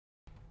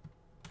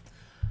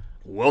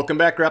Welcome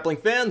back, grappling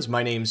fans.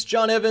 My name's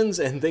John Evans,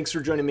 and thanks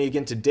for joining me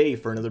again today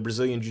for another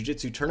Brazilian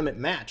Jiu-Jitsu tournament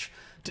match.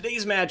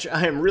 Today's match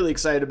I am really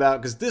excited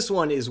about because this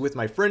one is with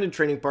my friend and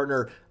training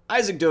partner,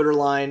 Isaac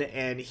Doederlein,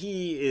 and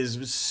he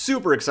is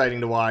super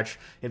exciting to watch.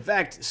 In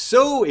fact,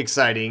 so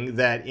exciting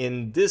that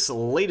in this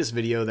latest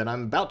video that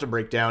I'm about to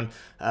break down,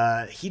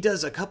 he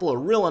does a couple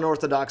of real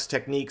unorthodox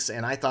techniques,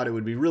 and I thought it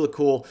would be really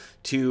cool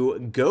to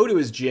go to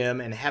his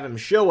gym and have him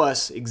show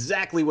us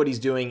exactly what he's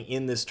doing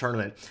in this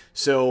tournament.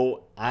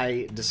 So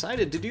I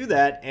decided to do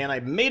that, and I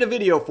made a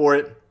video for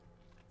it.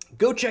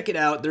 Go check it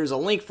out. There's a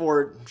link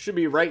for it. Should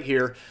be right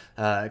here.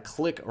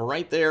 Click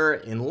right there,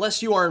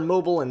 unless you are on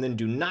mobile, and then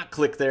do not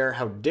click there.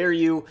 How dare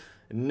you?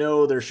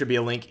 No, there should be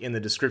a link in the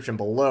description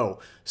below.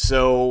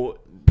 So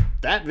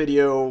that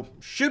video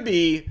should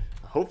be,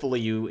 hopefully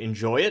you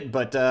enjoy it,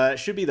 but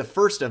should be the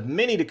first of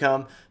many to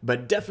come.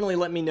 But definitely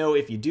let me know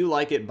if you do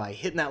like it by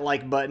hitting that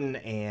like button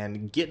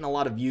and getting a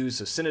lot of views.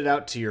 So send it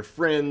out to your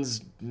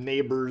friends,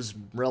 neighbors,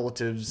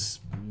 relatives,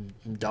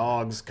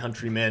 dogs,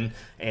 countrymen,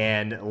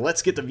 and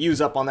let's get the views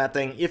up on that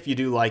thing if you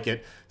do like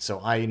it, so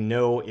I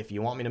know if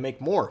you want me to make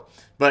more.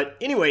 But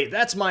anyway,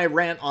 that's my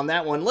rant on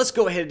that one. Let's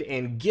go ahead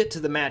and get to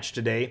the match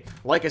today.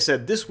 Like I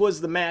said, this was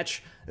the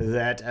match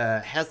that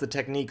has the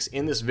techniques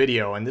in this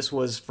video, and this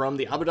was from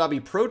the Abu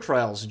Dhabi Pro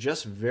Trials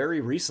just very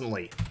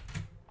recently.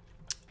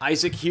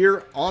 Isaac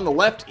here on the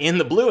left in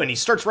the blue, and he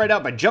starts right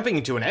out by jumping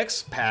into an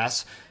X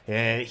pass.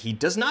 He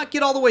does not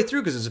get all the way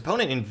through because his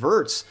opponent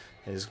inverts.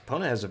 His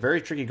opponent has a very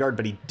tricky guard,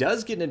 but he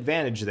does get an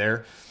advantage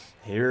there.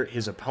 Here,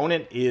 his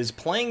opponent is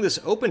playing this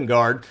open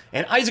guard,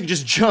 and Isaac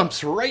just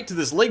jumps right to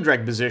this leg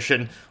drag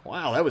position.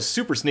 Wow, that was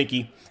super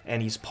sneaky.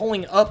 And he's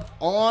pulling up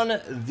on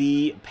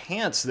the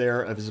pants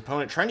there of his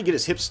opponent, trying to get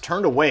his hips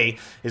turned away.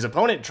 His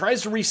opponent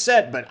tries to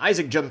reset, but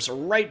Isaac jumps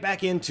right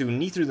back into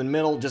knee through the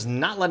middle, just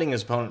not letting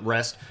his opponent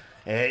rest.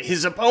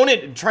 His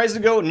opponent tries to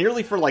go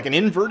nearly for like an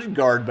inverted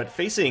guard, but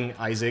facing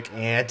Isaac,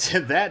 and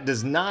that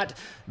does not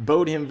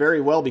bode him very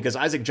well because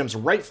Isaac jumps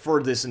right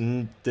for this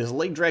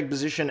leg drag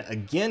position,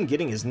 again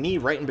getting his knee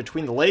right in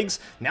between the legs.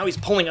 Now he's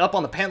pulling up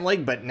on the pant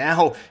leg, but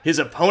now his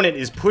opponent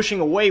is pushing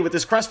away with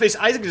this crossface.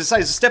 Isaac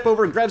decides to step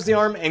over, grabs the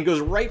arm, and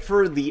goes right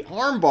for the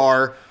arm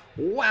bar.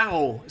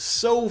 Wow,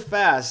 so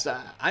fast.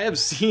 I have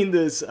seen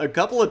this a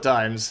couple of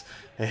times.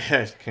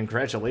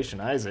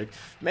 Congratulations, Isaac.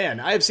 Man,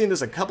 I have seen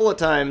this a couple of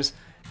times,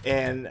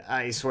 and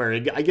I swear,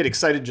 I get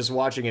excited just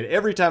watching it.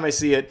 Every time I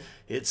see it,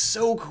 it's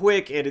so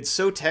quick and it's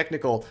so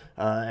technical,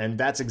 and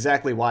that's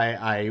exactly why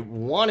I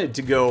wanted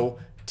to go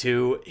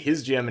to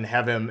his gym and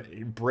have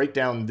him break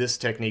down this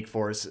technique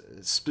for us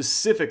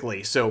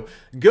specifically. So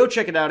go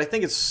check it out. I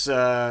think it's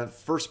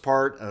first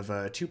part of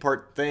a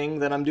two-part thing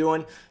that I'm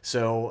doing.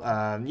 So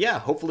yeah,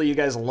 hopefully you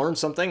guys learned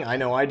something. I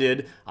know I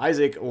did.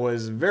 Isaac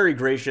was very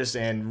gracious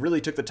and really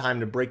took the time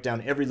to break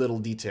down every little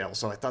detail.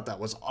 So I thought that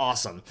was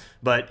awesome.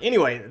 But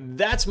anyway,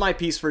 that's my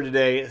piece for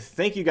today.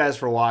 Thank you guys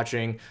for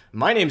watching.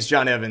 My name's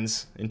John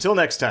Evans. Until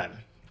next time,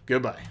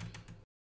 goodbye.